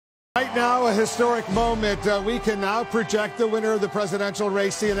Right now, a historic moment. We can now project the winner of the presidential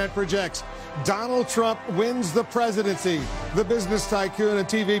race. CNN projects Donald Trump wins the presidency. The business tycoon and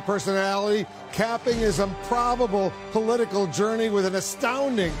TV personality capping his improbable political journey with an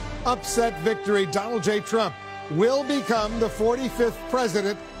astounding upset victory. Donald J. Trump will become the 45th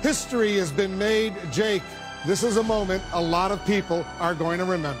president. History has been made. Jake, this is a moment a lot of people are going to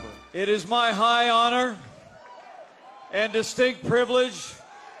remember. It is my high honor and distinct privilege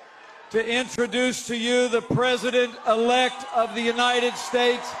to introduce to you the President-elect of the United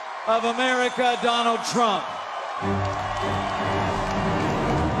States of America, Donald Trump.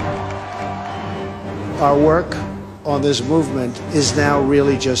 Our work on this movement is now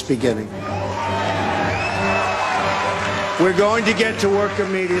really just beginning. We're going to get to work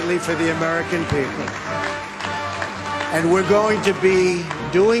immediately for the American people. And we're going to be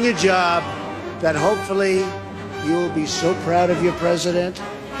doing a job that hopefully you will be so proud of your president.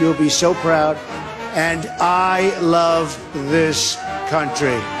 You'll be so proud. And I love this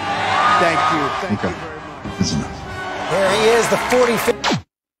country. Thank you. Thank you very much. Here he is, the 45th